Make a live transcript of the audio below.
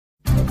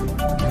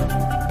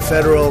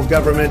federal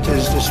government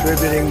is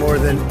distributing more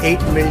than 8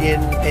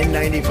 million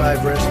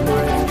N95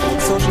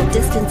 respirators. Social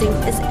distancing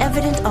is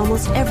evident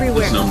almost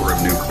everywhere. This number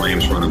of new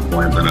claims for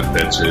unemployment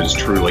benefits is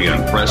truly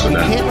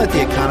unprecedented. We can't let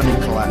the economy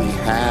collapse. We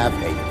have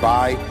a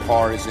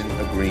bipartisan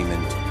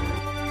agreement.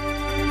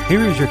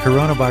 Here is your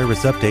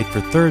coronavirus update for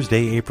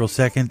Thursday, April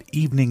 2nd,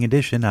 evening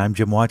edition. I'm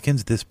Jim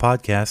Watkins. This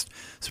podcast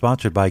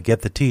sponsored by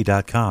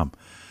GetTheTea.com.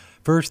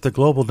 First, the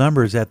global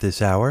numbers at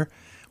this hour.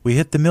 We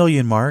hit the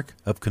million mark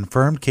of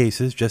confirmed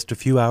cases just a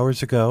few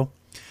hours ago.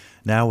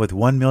 Now with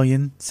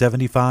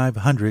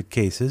 1,075,000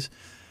 cases,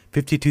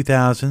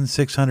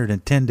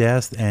 52,610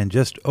 deaths, and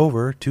just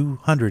over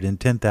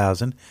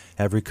 210,000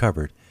 have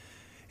recovered.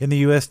 In the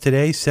U.S.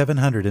 today,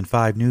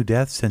 705 new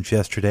deaths since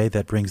yesterday.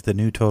 That brings the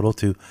new total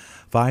to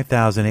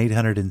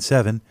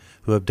 5,807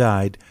 who have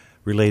died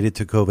related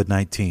to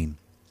COVID-19.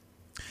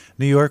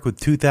 New York with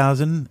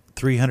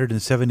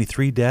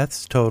 2,373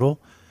 deaths total.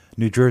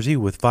 New Jersey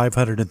with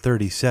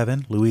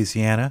 537.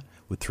 Louisiana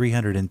with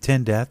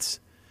 310 deaths.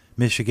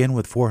 Michigan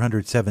with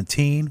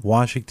 417.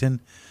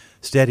 Washington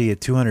steady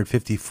at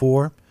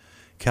 254.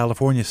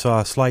 California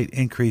saw a slight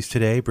increase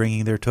today,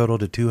 bringing their total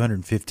to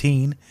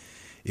 215.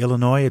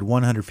 Illinois at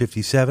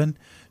 157.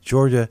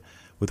 Georgia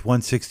with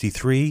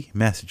 163,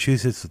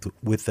 Massachusetts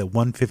with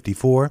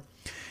 154,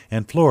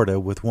 and Florida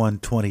with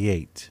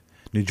 128.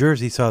 New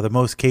Jersey saw the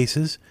most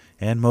cases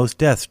and most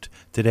deaths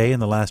today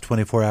in the last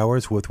 24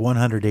 hours with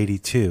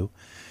 182.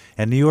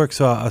 And New York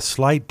saw a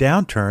slight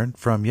downturn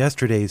from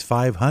yesterday's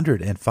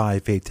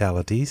 505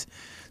 fatalities.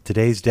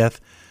 Today's death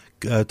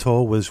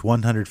toll was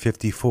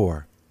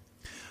 154.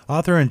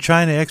 Author and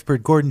China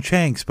expert Gordon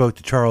Chang spoke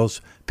to Charles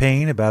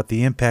Payne about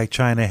the impact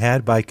China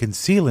had by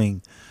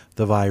concealing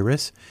the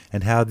virus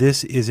and how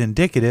this is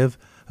indicative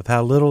of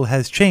how little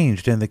has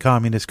changed in the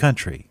communist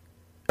country.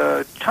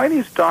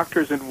 Chinese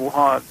doctors in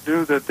Wuhan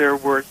knew that there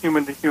were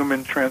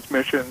human-to-human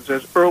transmissions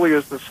as early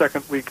as the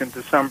second week in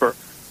December.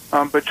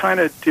 But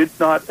China did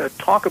not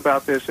talk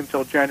about this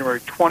until January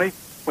 20,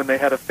 when they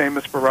had a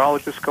famous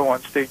virologist go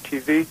on state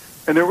TV,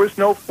 and there was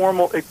no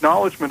formal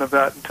acknowledgement of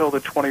that until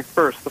the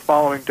 21st, the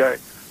following day.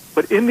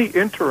 But in the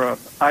interim,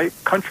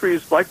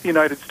 countries like the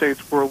United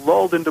States were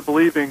lulled into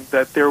believing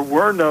that there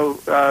were no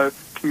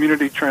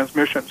community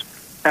transmissions.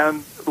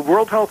 And the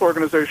World Health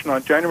Organization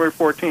on January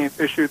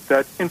 14th issued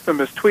that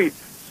infamous tweet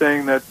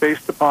saying that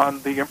based upon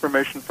the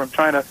information from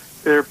China,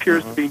 there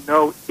appears to be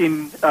no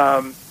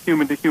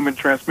human-to-human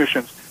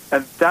transmissions.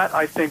 And that,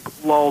 I think,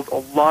 lulled a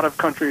lot of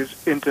countries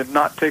into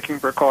not taking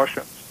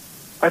precautions.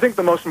 I think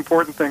the most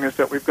important thing is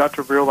that we've got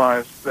to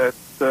realize that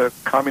the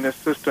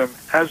communist system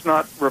has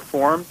not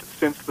reformed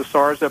since the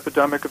SARS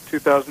epidemic of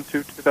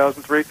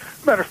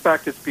 2002-2003. Matter of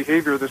fact, its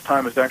behavior this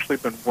time has actually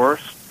been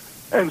worse.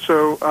 And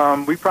so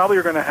we probably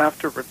are going to have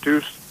to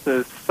reduce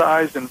the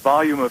size and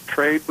volume of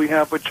trade we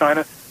have with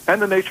China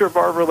and the nature of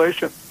our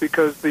relations,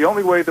 because the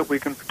only way that we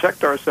can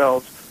protect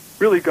ourselves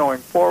really going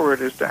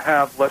forward is to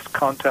have less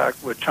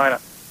contact with China.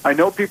 I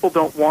know people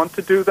don't want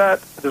to do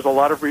that. There's a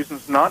lot of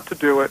reasons not to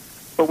do it.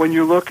 But when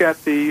you look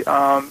at the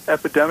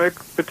epidemic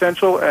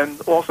potential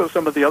and also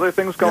some of the other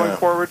things going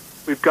forward,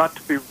 we've got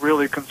to be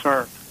really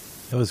concerned.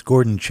 That was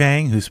Gordon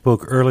Chang, who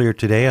spoke earlier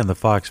today on the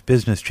Fox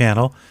Business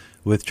Channel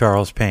with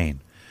Charles Payne.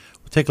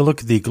 We'll take a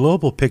look at the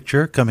global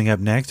picture coming up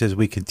next as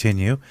we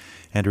continue.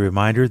 And a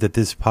reminder that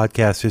this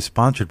podcast is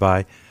sponsored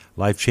by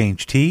Life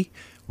Change Tea,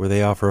 where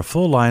they offer a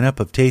full lineup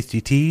of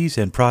tasty teas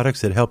and products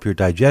that help your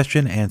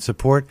digestion and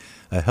support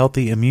a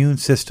healthy immune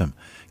system.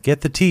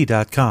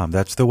 GetTheTea.com.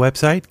 That's the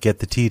website,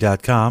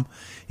 GetTheTea.com.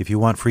 If you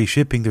want free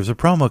shipping, there's a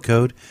promo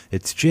code.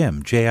 It's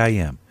Jim,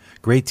 J-I-M.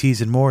 Great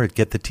teas and more at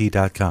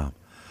GetTheTea.com.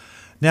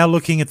 Now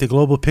looking at the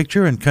global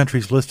picture and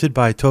countries listed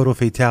by total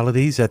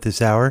fatalities at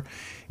this hour.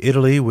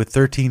 Italy with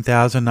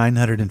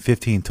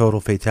 13,915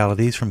 total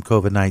fatalities from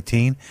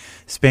COVID-19.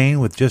 Spain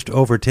with just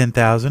over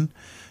 10,000.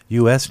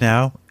 U.S.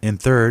 now in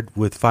third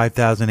with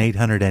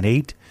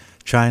 5,808.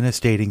 China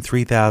stating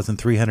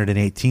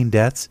 3,318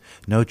 deaths,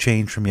 no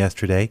change from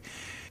yesterday.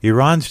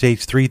 Iran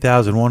states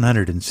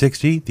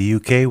 3,160. The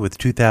UK with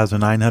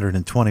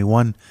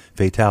 2,921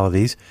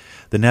 fatalities.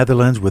 The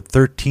Netherlands with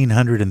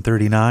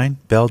 1,339.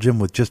 Belgium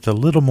with just a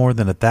little more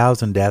than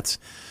 1,000 deaths.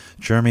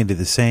 Germany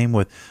the same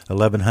with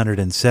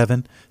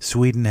 1,107.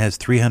 Sweden has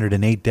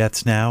 308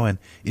 deaths now, and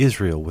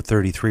Israel with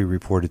 33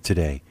 reported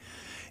today.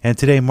 And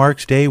today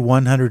marks day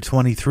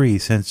 123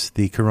 since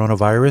the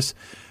coronavirus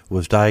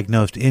was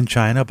diagnosed in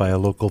China by a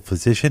local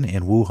physician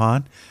in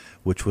Wuhan,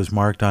 which was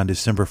marked on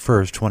December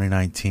 1st,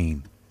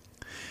 2019.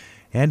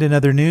 And in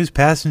other news,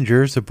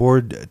 passengers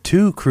aboard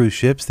 2 cruise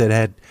ships that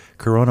had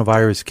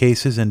coronavirus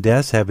cases and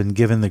deaths have been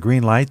given the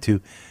green light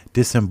to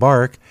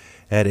disembark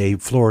at a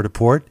Florida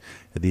port.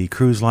 The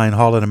cruise line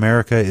Holland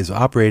America is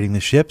operating the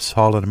ships.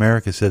 Holland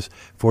America says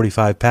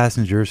 45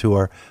 passengers who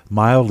are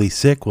mildly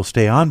sick will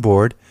stay on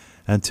board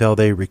until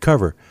they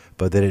recover,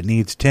 but that it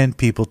needs 10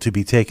 people to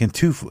be taken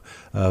to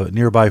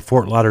nearby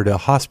Fort Lauderdale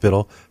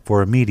Hospital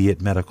for immediate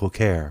medical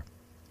care.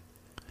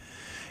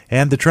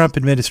 And the Trump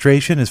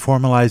administration is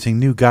formalizing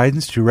new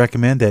guidance to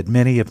recommend that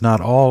many, if not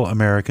all,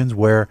 Americans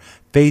wear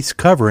face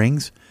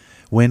coverings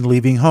when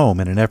leaving home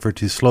in an effort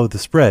to slow the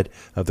spread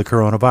of the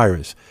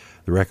coronavirus.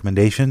 The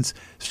recommendations,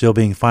 still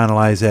being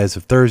finalized as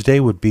of Thursday,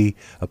 would be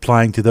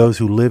applying to those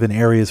who live in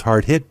areas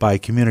hard hit by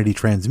community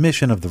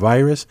transmission of the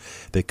virus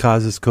that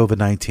causes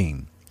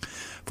COVID-19.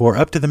 For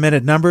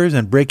up-to-the-minute numbers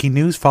and breaking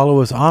news,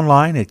 follow us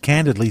online at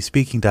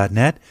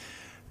candidlyspeaking.net.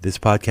 This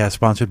podcast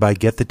sponsored by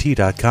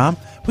GetTheTea.com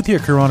with your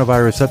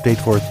coronavirus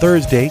update for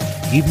Thursday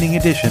evening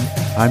edition.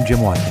 I'm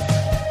Jim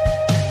Watkins.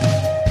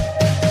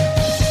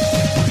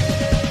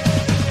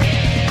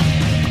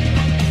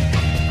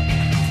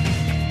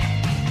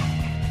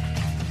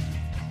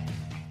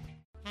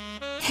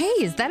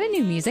 Is that a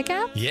new music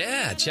app?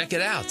 Yeah, check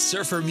it out.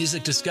 Surfer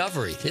Music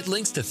Discovery. It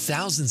links to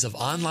thousands of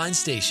online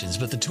stations,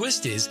 but the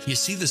twist is you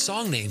see the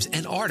song names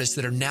and artists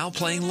that are now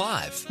playing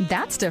live.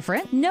 That's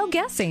different. No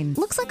guessing.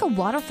 Looks like a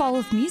waterfall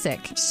of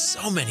music.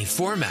 So many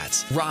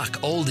formats. Rock,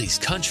 oldies,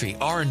 country,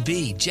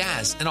 R&B,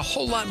 jazz, and a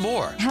whole lot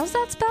more. How's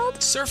that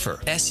spelled?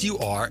 Surfer.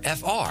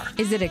 S-U-R-F-R.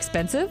 Is it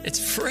expensive?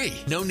 It's free.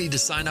 No need to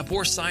sign up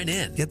or sign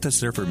in. Get the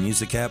Surfer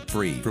Music app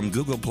free from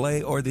Google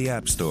Play or the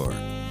App Store.